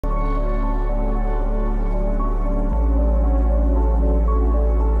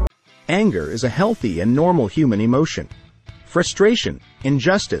Anger is a healthy and normal human emotion. Frustration,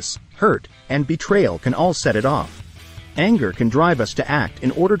 injustice, hurt, and betrayal can all set it off. Anger can drive us to act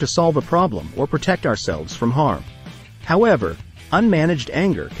in order to solve a problem or protect ourselves from harm. However, unmanaged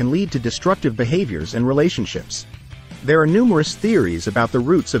anger can lead to destructive behaviors and relationships. There are numerous theories about the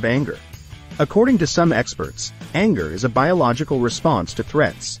roots of anger. According to some experts, anger is a biological response to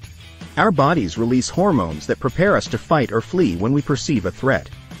threats. Our bodies release hormones that prepare us to fight or flee when we perceive a threat.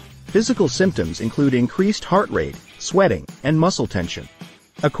 Physical symptoms include increased heart rate, sweating, and muscle tension.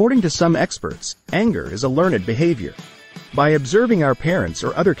 According to some experts, anger is a learned behavior. By observing our parents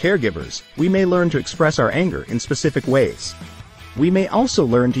or other caregivers, we may learn to express our anger in specific ways. We may also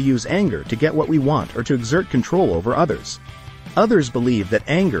learn to use anger to get what we want or to exert control over others. Others believe that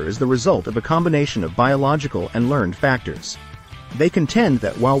anger is the result of a combination of biological and learned factors. They contend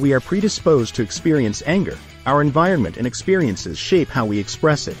that while we are predisposed to experience anger, our environment and experiences shape how we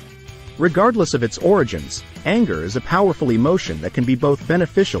express it. Regardless of its origins, anger is a powerful emotion that can be both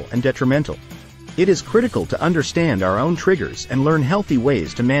beneficial and detrimental. It is critical to understand our own triggers and learn healthy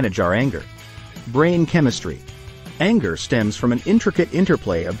ways to manage our anger. Brain chemistry. Anger stems from an intricate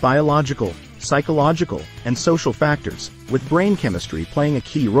interplay of biological, psychological, and social factors, with brain chemistry playing a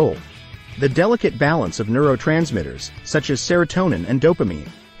key role. The delicate balance of neurotransmitters, such as serotonin and dopamine,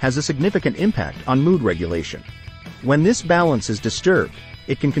 has a significant impact on mood regulation. When this balance is disturbed,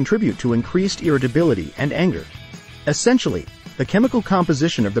 it can contribute to increased irritability and anger. Essentially, the chemical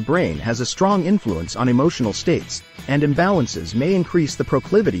composition of the brain has a strong influence on emotional states, and imbalances may increase the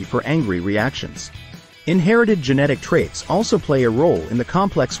proclivity for angry reactions. Inherited genetic traits also play a role in the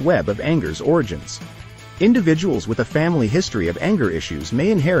complex web of anger's origins. Individuals with a family history of anger issues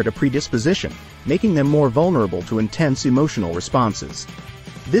may inherit a predisposition, making them more vulnerable to intense emotional responses.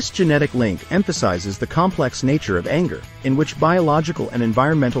 This genetic link emphasizes the complex nature of anger, in which biological and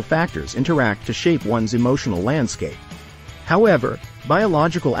environmental factors interact to shape one's emotional landscape. However,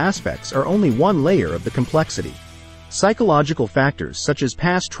 biological aspects are only one layer of the complexity. Psychological factors such as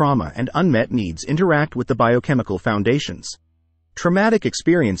past trauma and unmet needs interact with the biochemical foundations. Traumatic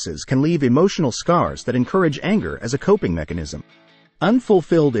experiences can leave emotional scars that encourage anger as a coping mechanism.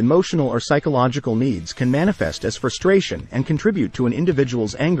 Unfulfilled emotional or psychological needs can manifest as frustration and contribute to an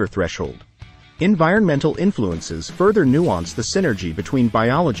individual's anger threshold. Environmental influences further nuance the synergy between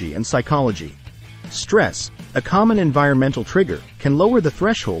biology and psychology. Stress, a common environmental trigger, can lower the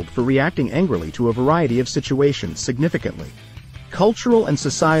threshold for reacting angrily to a variety of situations significantly. Cultural and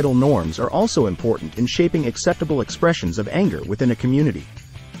societal norms are also important in shaping acceptable expressions of anger within a community.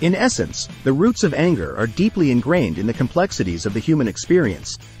 In essence, the roots of anger are deeply ingrained in the complexities of the human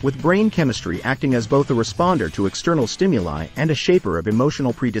experience, with brain chemistry acting as both a responder to external stimuli and a shaper of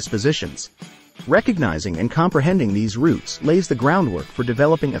emotional predispositions. Recognizing and comprehending these roots lays the groundwork for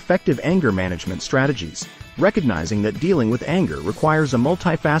developing effective anger management strategies, recognizing that dealing with anger requires a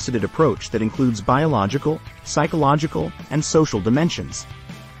multifaceted approach that includes biological, psychological, and social dimensions.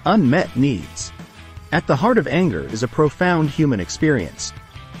 Unmet needs. At the heart of anger is a profound human experience.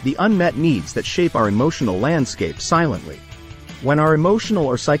 The unmet needs that shape our emotional landscape silently. When our emotional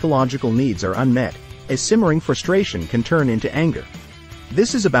or psychological needs are unmet, a simmering frustration can turn into anger.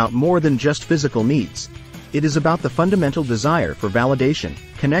 This is about more than just physical needs. It is about the fundamental desire for validation,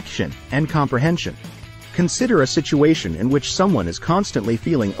 connection, and comprehension. Consider a situation in which someone is constantly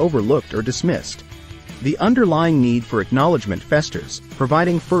feeling overlooked or dismissed. The underlying need for acknowledgement festers,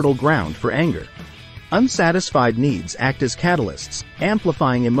 providing fertile ground for anger. Unsatisfied needs act as catalysts,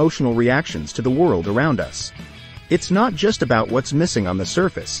 amplifying emotional reactions to the world around us. It's not just about what's missing on the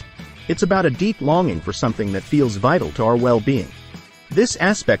surface. It's about a deep longing for something that feels vital to our well-being. This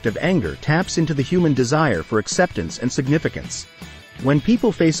aspect of anger taps into the human desire for acceptance and significance. When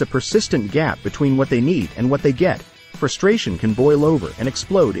people face a persistent gap between what they need and what they get, frustration can boil over and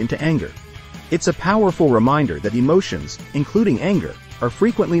explode into anger. It's a powerful reminder that emotions, including anger, are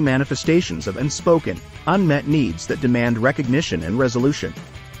frequently manifestations of unspoken, unmet needs that demand recognition and resolution.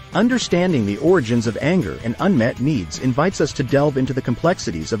 Understanding the origins of anger and unmet needs invites us to delve into the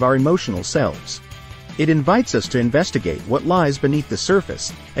complexities of our emotional selves. It invites us to investigate what lies beneath the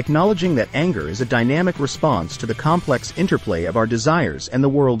surface, acknowledging that anger is a dynamic response to the complex interplay of our desires and the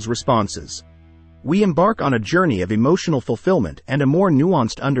world's responses. We embark on a journey of emotional fulfillment and a more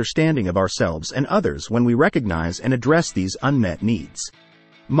nuanced understanding of ourselves and others when we recognize and address these unmet needs.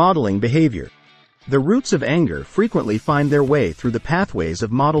 Modeling behavior. The roots of anger frequently find their way through the pathways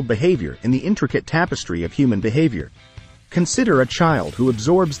of modeled behavior in the intricate tapestry of human behavior. Consider a child who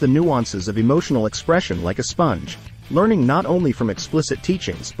absorbs the nuances of emotional expression like a sponge, learning not only from explicit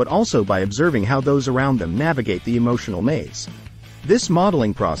teachings but also by observing how those around them navigate the emotional maze. This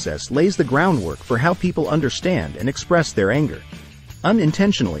modeling process lays the groundwork for how people understand and express their anger.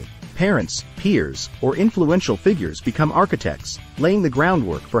 Unintentionally, parents, peers, or influential figures become architects, laying the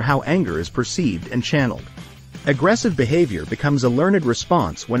groundwork for how anger is perceived and channeled. Aggressive behavior becomes a learned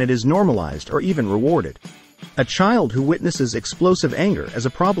response when it is normalized or even rewarded. A child who witnesses explosive anger as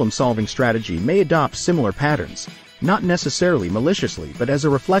a problem-solving strategy may adopt similar patterns, not necessarily maliciously but as a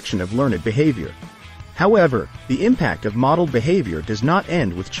reflection of learned behavior. However, the impact of modeled behavior does not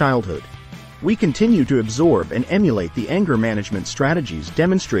end with childhood. We continue to absorb and emulate the anger management strategies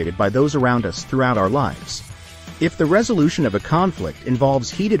demonstrated by those around us throughout our lives. If the resolution of a conflict involves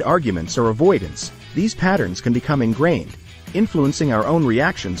heated arguments or avoidance, these patterns can become ingrained, influencing our own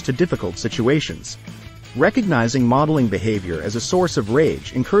reactions to difficult situations. Recognizing modeling behavior as a source of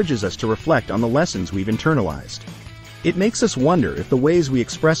rage encourages us to reflect on the lessons we've internalized. It makes us wonder if the ways we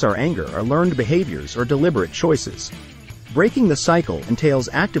express our anger are learned behaviors or deliberate choices. Breaking the cycle entails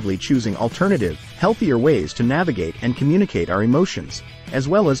actively choosing alternative, healthier ways to navigate and communicate our emotions, as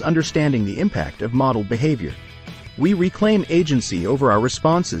well as understanding the impact of modeled behavior. We reclaim agency over our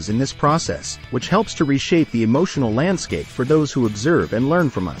responses in this process, which helps to reshape the emotional landscape for those who observe and learn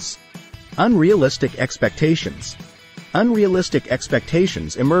from us. Unrealistic expectations. Unrealistic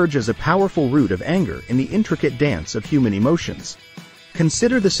expectations emerge as a powerful root of anger in the intricate dance of human emotions.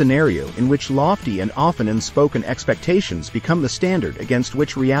 Consider the scenario in which lofty and often unspoken expectations become the standard against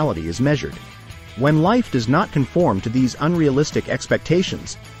which reality is measured. When life does not conform to these unrealistic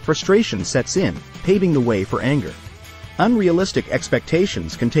expectations, frustration sets in, paving the way for anger. Unrealistic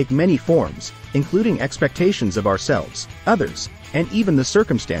expectations can take many forms, including expectations of ourselves, others, and even the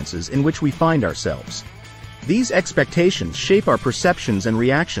circumstances in which we find ourselves. These expectations shape our perceptions and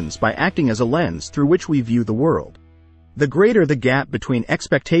reactions by acting as a lens through which we view the world. The greater the gap between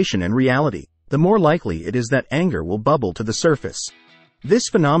expectation and reality, the more likely it is that anger will bubble to the surface. This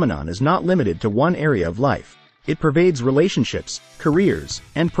phenomenon is not limited to one area of life. It pervades relationships, careers,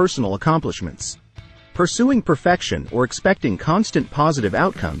 and personal accomplishments. Pursuing perfection or expecting constant positive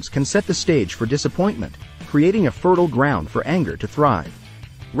outcomes can set the stage for disappointment, creating a fertile ground for anger to thrive.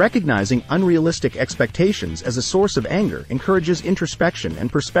 Recognizing unrealistic expectations as a source of anger encourages introspection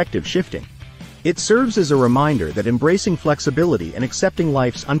and perspective shifting. It serves as a reminder that embracing flexibility and accepting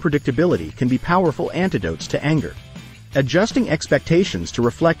life's unpredictability can be powerful antidotes to anger. Adjusting expectations to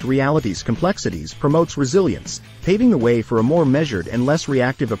reflect reality's complexities promotes resilience, paving the way for a more measured and less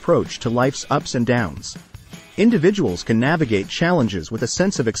reactive approach to life's ups and downs. Individuals can navigate challenges with a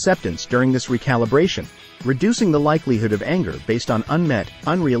sense of acceptance during this recalibration, reducing the likelihood of anger based on unmet,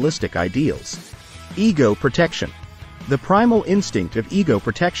 unrealistic ideals. Ego protection. The primal instinct of ego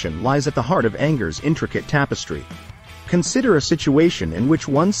protection lies at the heart of anger's intricate tapestry. Consider a situation in which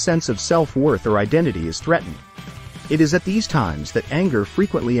one's sense of self-worth or identity is threatened. It is at these times that anger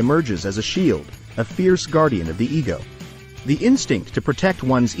frequently emerges as a shield, a fierce guardian of the ego. The instinct to protect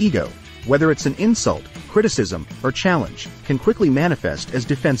one's ego, whether it's an insult, criticism, or challenge, can quickly manifest as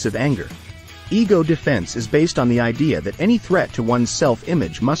defensive anger. Ego defense is based on the idea that any threat to one's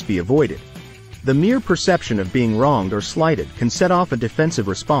self-image must be avoided. The mere perception of being wronged or slighted can set off a defensive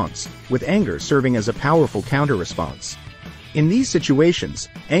response, with anger serving as a powerful counter-response. In these situations,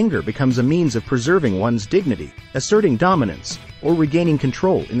 anger becomes a means of preserving one's dignity, asserting dominance, or regaining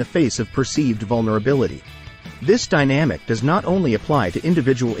control in the face of perceived vulnerability. This dynamic does not only apply to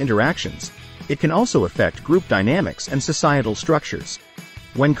individual interactions, it can also affect group dynamics and societal structures.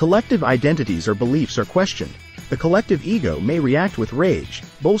 When collective identities or beliefs are questioned, the collective ego may react with rage,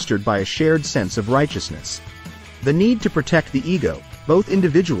 bolstered by a shared sense of righteousness. The need to protect the ego, both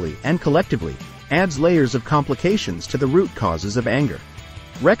individually and collectively, adds layers of complications to the root causes of anger.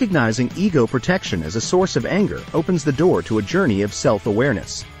 Recognizing ego protection as a source of anger opens the door to a journey of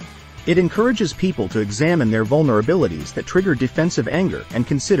self-awareness. It encourages people to examine their vulnerabilities that trigger defensive anger and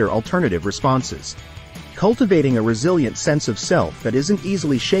consider alternative responses. Cultivating a resilient sense of self that isn't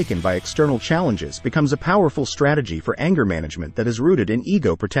easily shaken by external challenges becomes a powerful strategy for anger management that is rooted in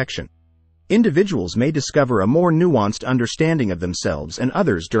ego protection. Individuals may discover a more nuanced understanding of themselves and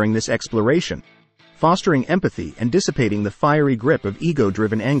others during this exploration, fostering empathy and dissipating the fiery grip of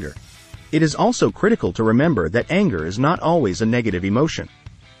ego-driven anger. It is also critical to remember that anger is not always a negative emotion.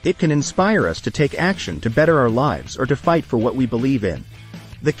 It can inspire us to take action to better our lives or to fight for what we believe in.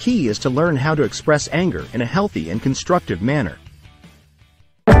 The key is to learn how to express anger in a healthy and constructive manner.